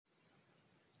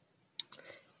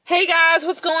Hey guys,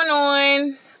 what's going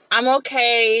on? I'm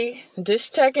okay.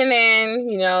 Just checking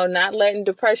in, not letting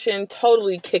depression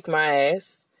totally kick my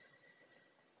ass.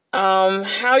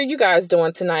 How are you guys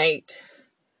doing tonight?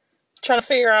 Trying to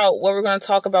figure out what we're going to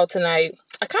talk about tonight.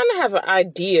 I kind of have an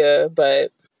idea,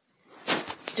 but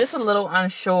just a little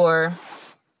unsure.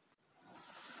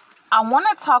 I want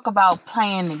to talk about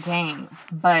playing the game,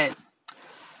 but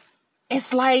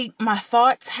it's like my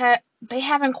thoughts they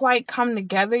haven't quite come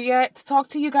together yet to talk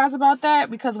to you guys about that,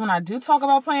 because when I do talk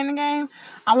about playing the game,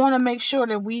 I want to make sure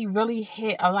that we really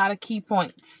hit a lot of key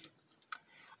points.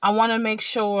 I want to make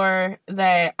sure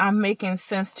that I'm making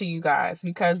sense to you guys,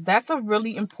 because that's a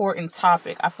really important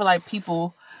topic. I feel like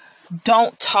people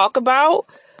don't talk about,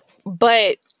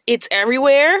 but it's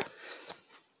everywhere.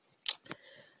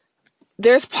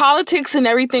 There's politics in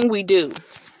everything we do.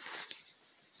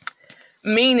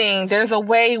 Meaning there's a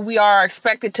way we are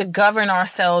expected to govern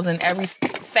ourselves in every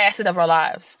facet of our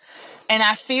lives. And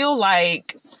I feel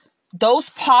like those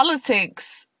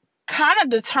politics kind of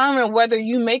determine whether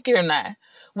you make it or not.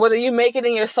 Whether you make it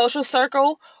in your social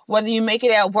circle, whether you make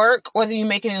it at work, whether you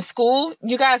make it in school.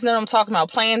 You guys know what I'm talking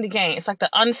about, playing the game. It's like the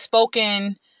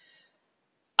unspoken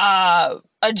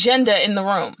agenda in the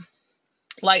room.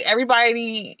 Like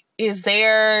everybody is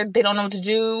there, they don't know what to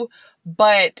do,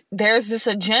 but there's this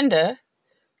agenda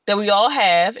that we all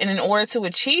have, and in order to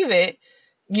achieve it,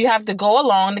 you have to go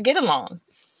along to get along.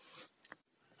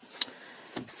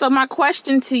 So my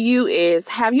question to you is,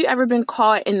 have you ever been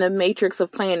caught in the matrix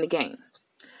of playing the game?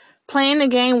 Playing the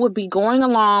game would be going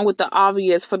along with the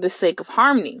obvious for the sake of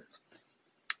harmony.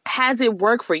 Has it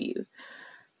worked for you?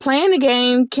 Playing the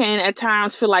game can at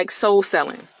times feel like soul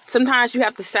selling. Sometimes you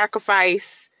have to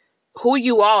sacrifice who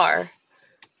you are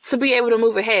to be able to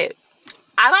move ahead.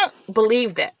 I don't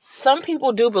believe that. Some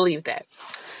people do believe that.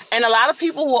 And a lot of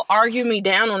people will argue me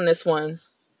down on this one,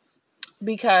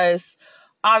 because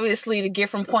obviously to get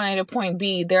from point A to point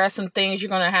B, there are some things you're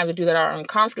going to have to do that are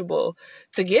uncomfortable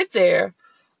to get there.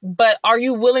 But are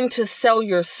you willing to sell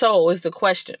your soul is the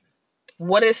question.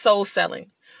 What is soul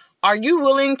selling? Are you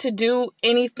willing to do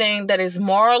anything that is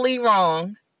morally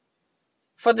wrong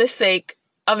for the sake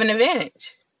of an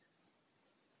advantage?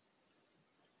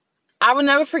 I will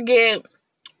never forget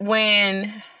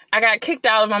when I got kicked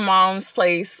out of my mom's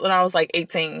place when I was like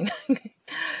 18.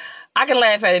 I can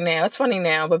laugh at it now. It's funny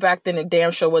now, but back then it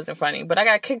damn sure wasn't funny. But I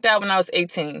got kicked out when I was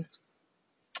 18.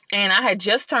 And I had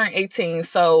just turned 18,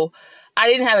 so I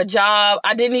didn't have a job.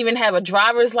 I didn't even have a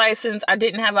driver's license. I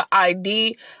didn't have an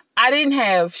ID. I didn't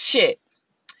have shit.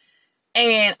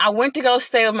 And I went to go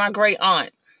stay with my great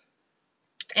aunt.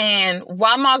 And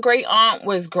while my great aunt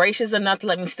was gracious enough to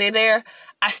let me stay there,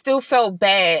 I still felt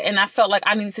bad, and I felt like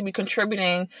I needed to be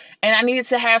contributing, and I needed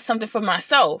to have something for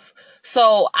myself.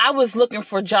 So I was looking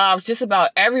for jobs just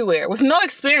about everywhere with no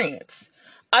experience,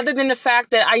 other than the fact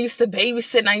that I used to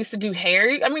babysit and I used to do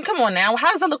hair. I mean, come on now.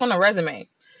 How does that look on a resume?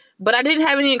 But I didn't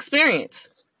have any experience.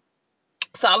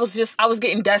 So I was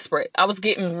getting desperate. I was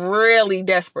getting really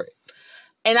desperate.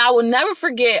 And I will never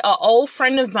forget an old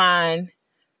friend of mine.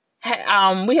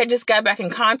 We had just got back in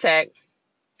contact,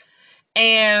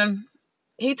 and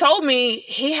he told me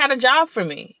he had a job for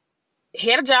me.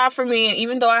 And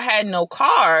even though I had no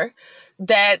car,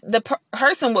 that the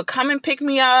person would come and pick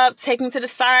me up, take me to the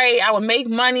site. I would make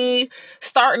money,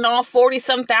 starting off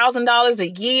 $40-some thousand a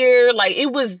year. Like,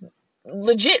 it was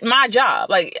legit my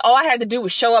job. Like, all I had to do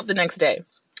was show up the next day.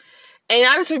 And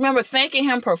I just remember thanking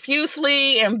him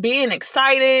profusely and being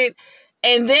excited.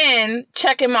 And then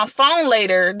checking my phone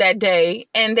later that day,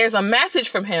 and there's a message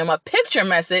from him, a picture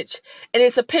message, and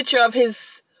it's a picture of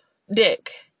his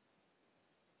dick.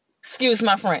 Excuse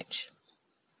my French.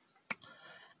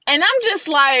 And I'm just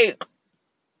like,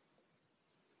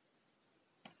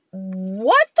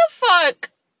 what the fuck?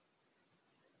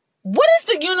 What is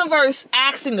the universe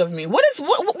asking of me? What's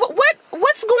going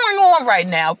on right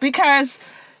now? Because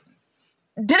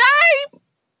did I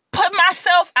put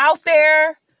myself out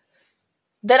there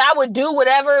that I would do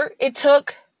whatever it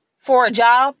took for a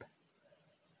job?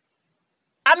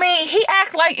 I mean, he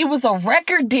acted like it was a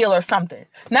record deal or something.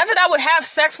 Not that I would have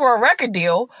sex for a record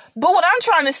deal, but what I'm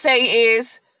trying to say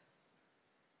is,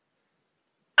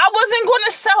 I wasn't going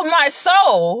to sell my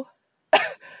soul for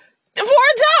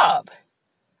a job.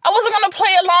 I wasn't going to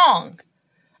play along.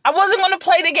 I wasn't going to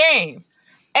play the game.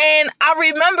 And I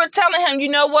remember telling him, you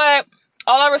know what?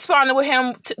 All I responded with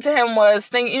him to him was,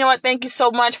 you know what? Thank you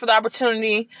so much for the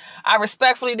opportunity. I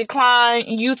respectfully decline.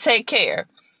 You take care.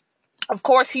 Of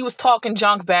course, he was talking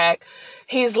junk back.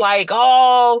 He's like,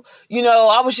 oh,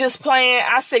 I was just playing.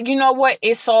 I said, you know what?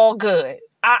 It's all good.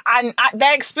 I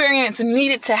that experience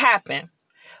needed to happen,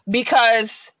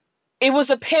 because It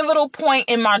was a pivotal point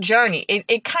in my journey.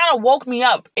 It kind of woke me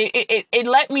up. It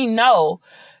let me know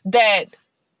that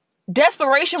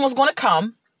desperation was going to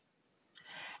come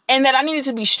and that I needed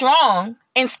to be strong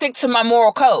and stick to my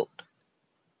moral code.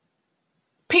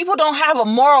 People don't have a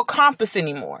moral compass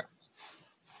anymore.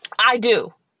 I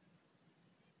do.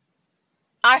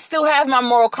 I still have my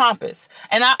moral compass.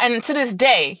 And to this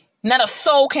day, not a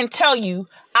soul can tell you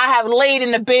I have laid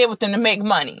in the bed with them to make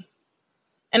money.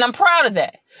 And I'm proud of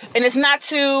that. And it's not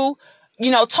to,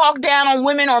 talk down on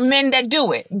women or men that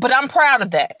do it, but I'm proud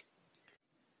of that.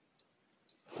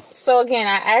 So again,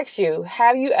 I ask you,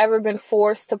 have you ever been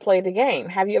forced to play the game?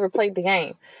 Have you ever played the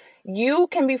game? You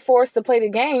can be forced to play the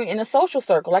game in a social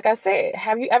circle. Like I said,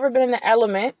 have you ever been in an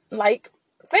element like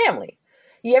family?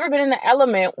 You ever been in an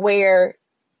element where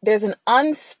there's an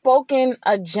unspoken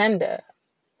agenda,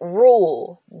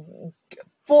 rule,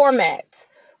 format,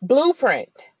 blueprint?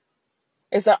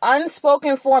 It's an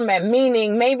unspoken format,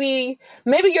 meaning maybe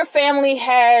your family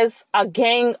has a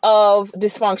gang of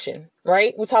dysfunction,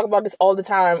 right? We talk about this all the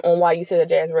time on Why You Say That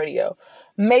Jazz Radio.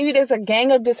 Maybe there's a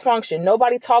gang of dysfunction.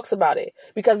 Nobody talks about it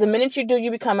because the minute you do,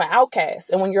 you become an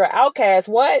outcast. And when you're an outcast,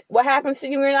 what happens to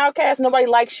you when you're an outcast? Nobody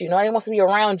likes you. Nobody wants to be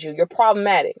around you. You're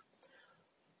problematic.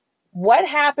 What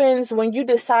happens when you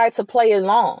decide to play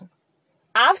along?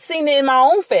 I've seen it in my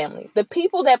own family. The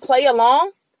people that play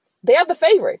along, they're the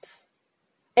favorites.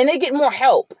 And they get more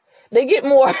help. They get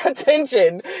more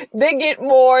attention. They get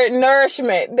more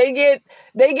nourishment. They get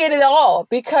it all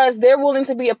because they're willing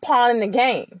to be a pawn in the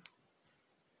game.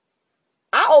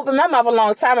 I opened my mouth a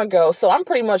long time ago, so I'm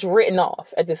pretty much written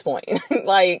off at this point.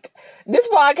 Like, this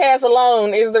podcast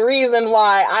alone is the reason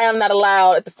why I am not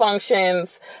allowed at the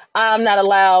functions. I'm not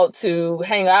allowed to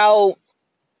hang out.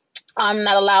 I'm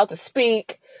not allowed to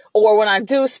speak. Or when I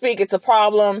do speak, it's a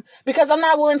problem because I'm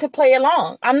not willing to play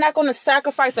along. I'm not going to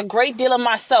sacrifice a great deal of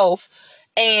myself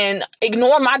and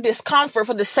ignore my discomfort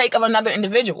for the sake of another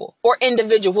individual or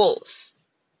individuals.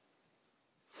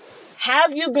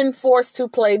 Have you been forced to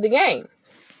play the game?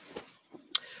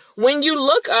 When you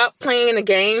look up playing a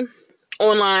game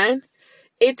online,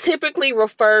 it typically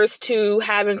refers to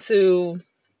having to,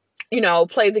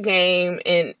 play the game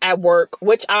at work,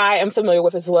 which I am familiar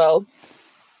with as well.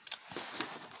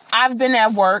 I've been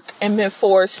at work and been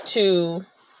forced to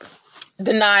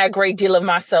deny a great deal of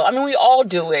myself. I mean, we all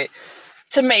do it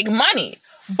to make money.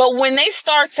 But when they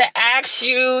start to ask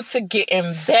you to get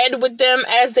in bed with them,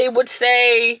 as they would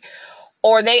say,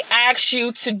 or they ask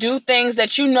you to do things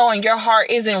that you know in your heart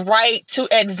isn't right to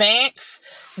advance,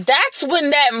 that's when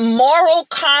that moral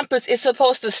compass is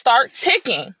supposed to start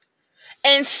ticking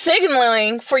and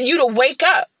signaling for you to wake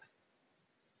up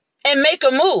and make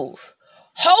a move.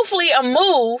 Hopefully a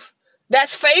move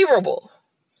that's favorable.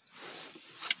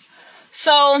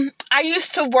 So I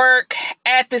used to work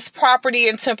at this property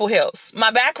in Temple Hills. My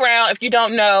background, if you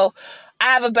don't know, I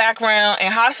have a background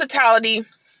in hospitality,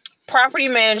 property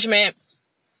management,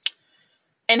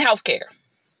 and healthcare.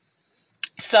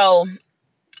 So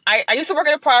I used to work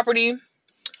at a property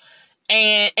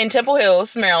in Temple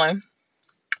Hills, Maryland.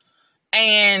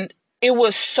 And it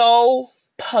was so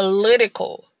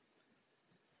political.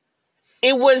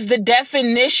 It was the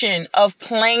definition of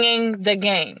playing the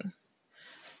game.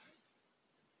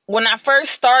 When I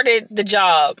first started the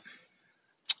job,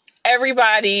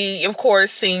 everybody, of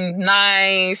course, seemed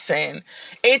nice and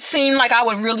it seemed like I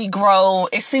would really grow.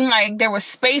 It seemed like there was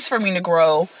space for me to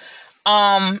grow.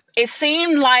 It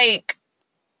seemed like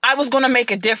I was going to make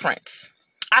a difference.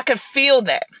 I could feel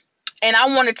that. And I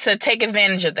wanted to take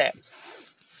advantage of that.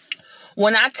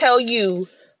 When I tell you,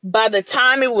 by the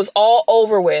time it was all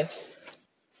over with,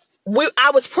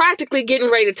 I was practically getting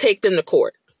ready to take them to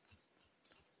court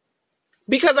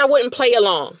because I wouldn't play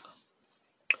along.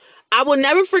 I will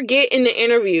never forget in the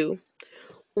interview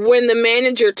when the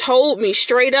manager told me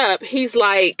straight up, he's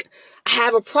like, I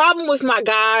have a problem with my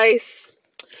guys.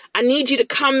 I need you to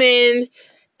come in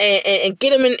and get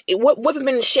them whip them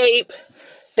in shape.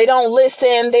 They don't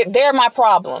listen. They're my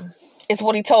problem. It's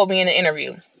what he told me in the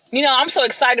interview. I'm so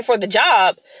excited for the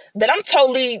job that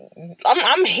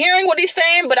I'm hearing what he's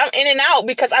saying, but I'm in and out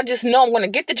because I just know I'm going to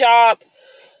get the job,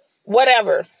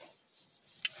 whatever.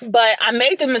 But I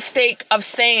made the mistake of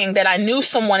saying that I knew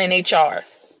someone in HR.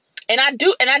 And I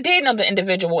did know the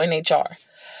individual in HR.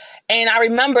 And I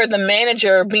remember the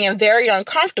manager being very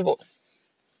uncomfortable.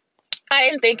 I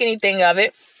didn't think anything of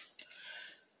it.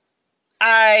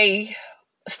 I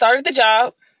started the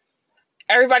job.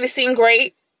 Everybody seemed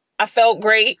great. I felt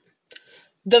great.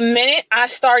 The minute I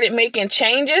started making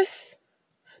changes,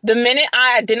 the minute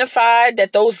I identified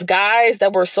that those guys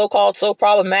that were so-called so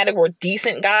problematic were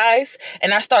decent guys,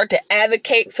 and I started to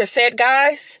advocate for said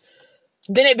guys,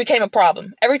 Then it became a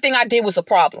problem. Everything I did was a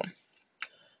problem.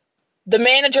 The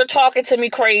manager talking to me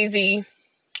crazy.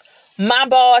 My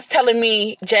boss telling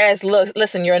me, Jazz, look,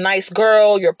 listen, you're a nice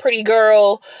girl. You're a pretty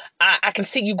girl. I can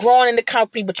see you growing in the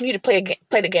company, but you need to play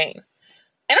the game.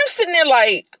 And I'm sitting there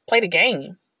like, play the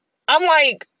game? I'm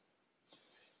like,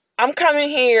 I'm coming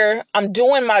here. I'm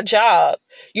doing my job.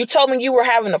 You told me you were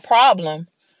having a problem.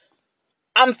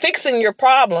 I'm fixing your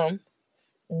problem.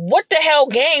 What the hell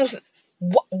games?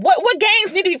 What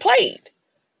games need to be played?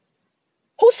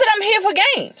 Who said I'm here for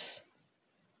games?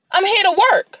 I'm here to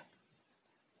work.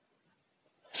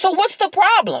 So what's the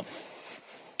problem?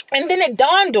 And then it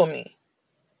dawned on me.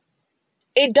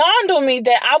 It dawned on me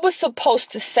that I was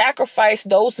supposed to sacrifice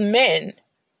those men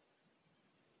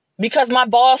because my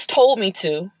boss told me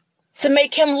to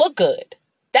make him look good.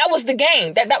 That was the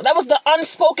game. That was the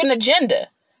unspoken agenda.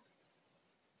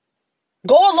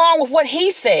 Go along with what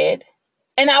he said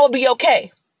and I would be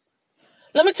okay.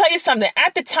 Let me tell you something.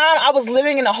 At the time, I was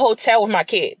living in a hotel with my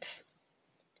kids.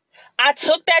 I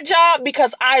took that job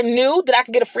because I knew that I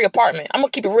could get a free apartment. I'm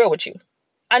going to keep it real with you.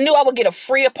 I knew I would get a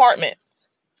free apartment.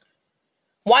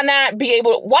 Why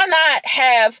not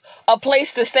have a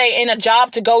place to stay and a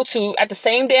job to go to at the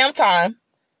same damn time?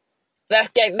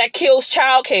 That kills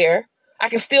childcare. I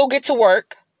can still get to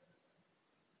work.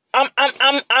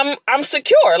 I'm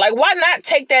secure. Like, why not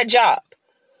take that job?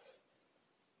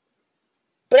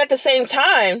 But at the same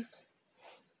time,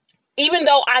 even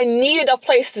though I needed a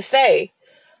place to stay,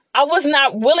 I was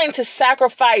not willing to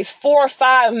sacrifice 4 or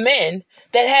 5 men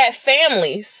that had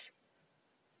families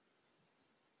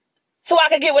so I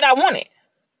could get what I wanted.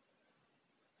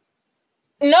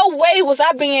 No way was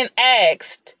I being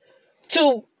asked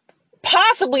to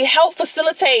possibly help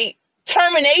facilitate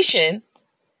termination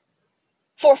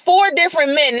for 4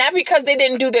 different men, not because they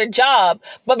didn't do their job,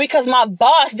 but because my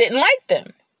boss didn't like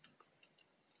them.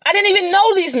 I didn't even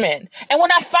know these men. And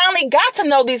when I finally got to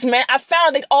know these men, I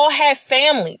found they all had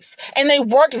families and they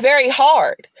worked very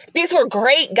hard. These were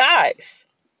great guys.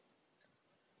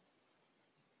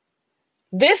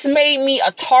 This made me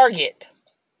a target.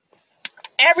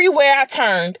 Everywhere I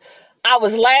turned, I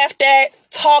was laughed at,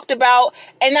 talked about,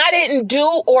 and I didn't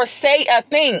do or say a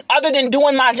thing other than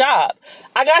doing my job.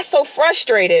 I got so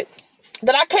frustrated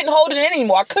that I couldn't hold it in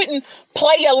anymore. I couldn't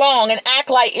play along and act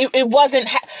like it wasn't,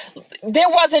 there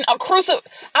wasn't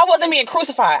I wasn't being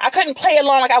crucified. I couldn't play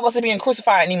along like I wasn't being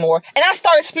crucified anymore. And I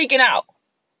started speaking out.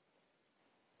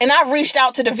 And I reached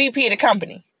out to the VP of the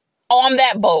company. Oh, I'm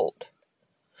that bold.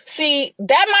 See,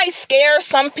 that might scare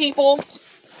some people.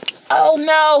 Oh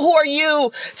no, who are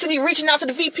you to be reaching out to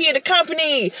the VP of the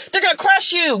company? They're going to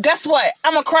crush you. Guess what?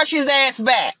 I'm going to crush his ass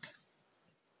back.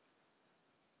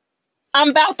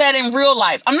 I'm about that in real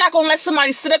life. I'm not going to let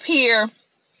somebody sit up here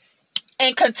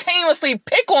and continuously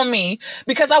pick on me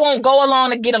because I won't go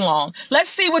along to get along. Let's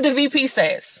see what the VP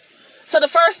says. So the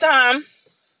first time,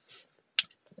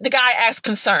 the guy asked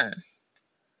concern.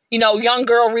 You know, young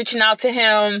girl reaching out to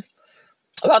him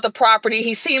about the property.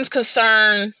 He seems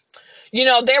concerned. You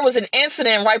know, there was an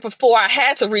incident right before I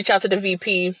had to reach out to the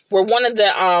VP where one of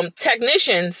the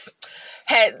technicians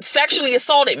had sexually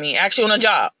assaulted me, actually on a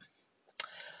job.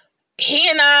 He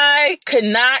and I could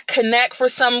not connect for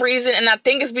some reason, and I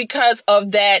think it's because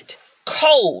of that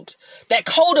code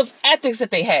of ethics that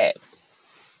they had.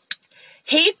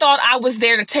 He thought I was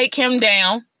there to take him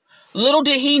down. Little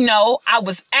did he know I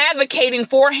was advocating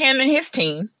for him and his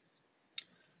team.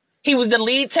 He was the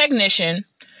lead technician,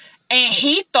 and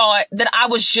he thought that I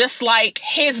was just like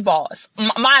his boss,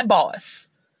 my boss,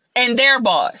 and their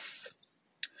boss.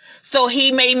 So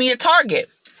he made me a target.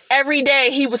 Every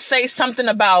day he would say something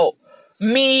about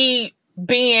me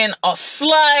being a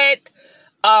slut.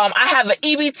 I have an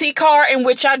EBT card, in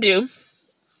which I do.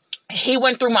 He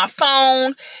went through my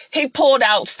phone. He pulled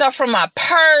out stuff from my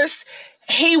purse.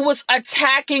 He was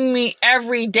attacking me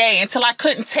every day until I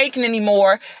couldn't take it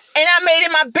anymore. And I made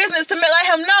it my business to let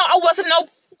him know I wasn't no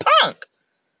punk.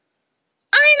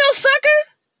 I ain't no sucker.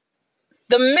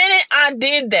 The minute I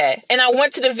did that and I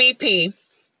went to the VP,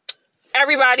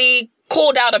 everybody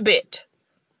cooled out a bit.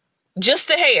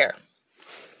 Just a hair.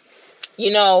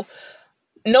 You know,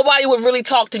 nobody would really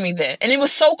talk to me then. And it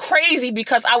was so crazy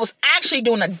because I was actually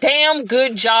doing a damn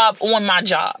good job on my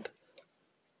job.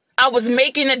 I was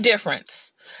making a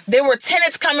difference. There were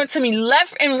tenants coming to me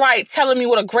left and right telling me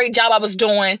what a great job I was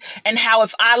doing and how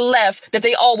if I left that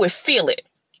they all would feel it.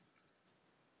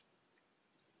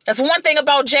 That's one thing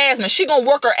about Jasmine. She gonna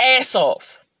work her ass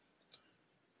off.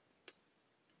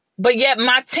 But yet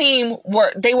my team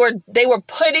they were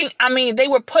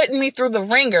putting me through the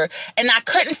ringer, and I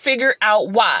couldn't figure out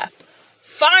why.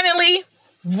 Finally,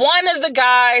 One of the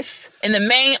guys in the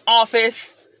main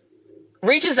office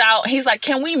reaches out. He's like,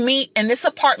 can we meet in this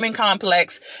apartment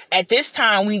complex at this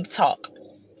time? We need to talk.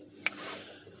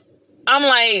 I'm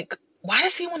like, why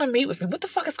does he want to meet with me? What the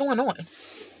fuck is going on?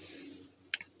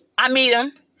 I meet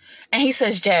him. And he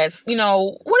says, Jazz, you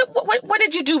know, what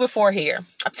did you do before here?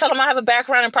 I tell him I have a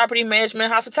background in property management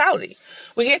and hospitality.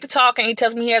 We get to talk and he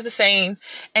tells me he has the same.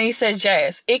 And he says,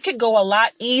 Jazz, it could go a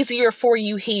lot easier for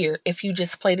you here if you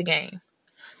just play the game.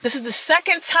 This is the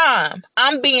second time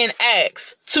I'm being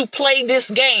asked to play this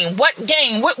game. What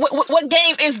game? What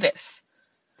game is this?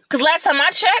 Because last time I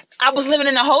checked, I was living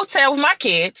in a hotel with my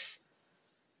kids.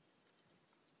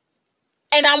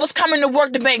 And I was coming to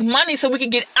work to make money so we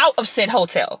could get out of said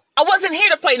hotel. I wasn't here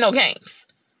to play no games.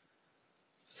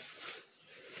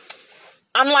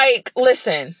 I'm like,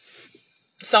 listen,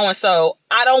 so-and-so,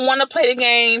 I don't want to play the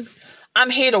game. I'm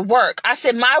here to work. I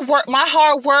said, my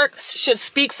hard work should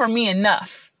speak for me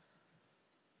enough.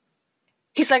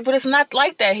 He's like, but it's not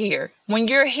like that here. When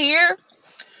you're here,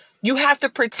 you have to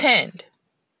pretend.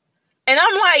 And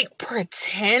I'm like,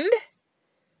 pretend?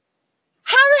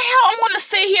 How the hell I'm going to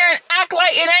sit here and act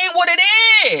like it ain't what it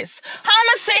is? How I'm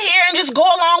going to sit here and just go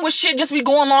along with shit, just be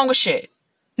going along with shit,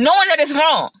 knowing that it's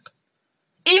wrong?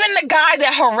 Even the guy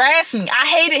that harassed me, I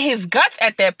hated his guts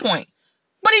at that point,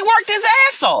 but he worked his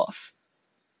ass off.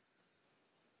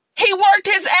 He worked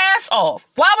his ass off.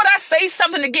 Why would I say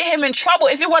something to get him in trouble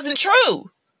if it wasn't true?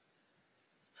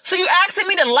 So you asking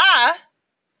me to lie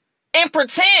and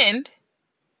pretend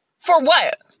for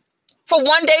what? For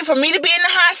one day for me to be in the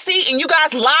hot seat and you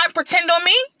guys lie and pretend on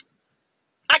me?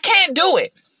 I can't do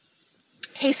it.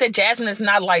 He said, Jasmine, it's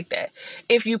not like that.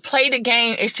 If you play the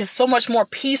game, it's just so much more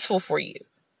peaceful for you.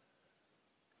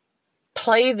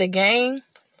 Play the game?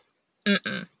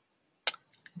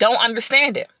 Don't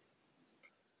understand it.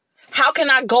 How can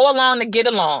I go along to get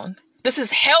along? This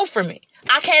is hell for me.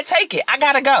 I can't take it. I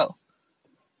gotta go.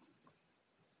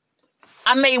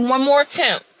 I made one more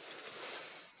attempt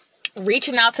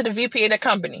reaching out to the VP of the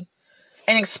company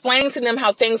and explaining to them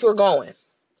how things were going.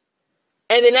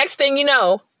 And the next thing you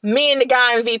know, me and the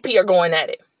guy in VP are going at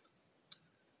it.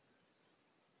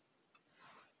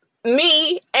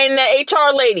 Me and the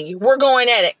HR lady, we're going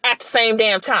at it at the same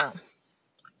damn time.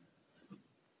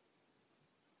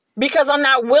 Because I'm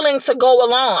not willing to go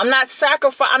along. I'm not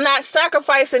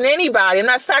sacrificing anybody. I'm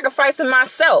not sacrificing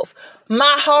myself.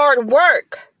 My hard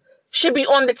work should be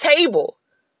on the table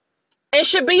and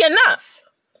should be enough.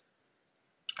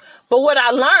 But what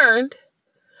I learned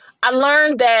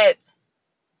that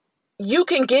you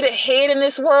can get ahead in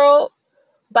this world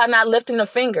by not lifting a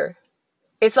finger.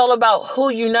 It's all about who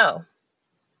you know.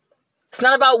 It's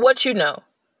not about what you know.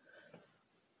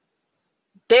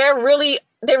 There really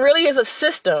is a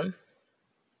system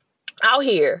out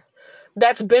here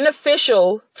that's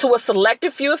beneficial to a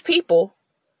selected few of people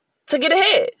to get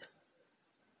ahead.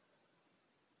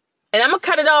 And I'm going to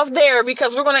cut it off there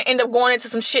because we're going to end up going into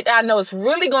some shit that I know is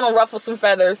really going to ruffle some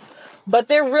feathers. But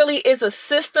there really is a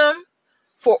system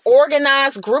for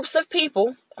organized groups of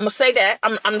people. I'm going to say that.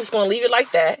 I'm just going to leave it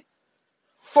like that.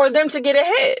 For them to get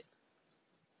ahead.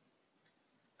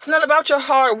 It's not about your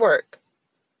hard work.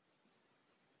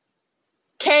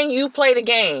 Can you play the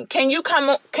game? Can you come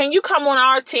on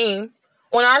our team,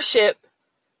 on our ship,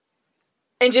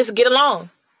 and just get along?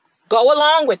 Go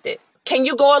along with it. Can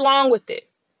you go along with it?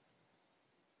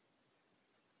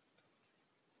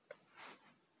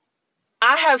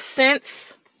 I have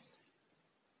since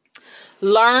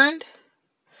learned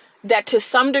that to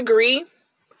some degree,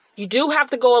 you do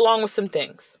have to go along with some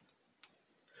things.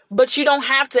 But you don't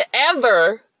have to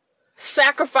ever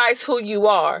sacrifice who you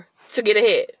are to get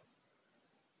ahead.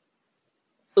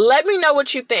 Let me know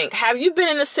what you think. Have you been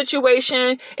in a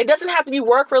situation, it doesn't have to be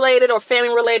work related or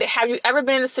family related. Have you ever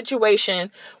been in a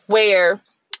situation where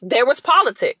there was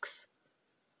politics?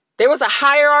 There was a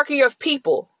hierarchy of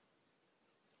people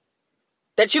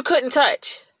that you couldn't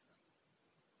touch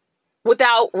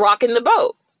without rocking the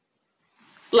boat?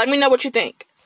 Let me know what you think.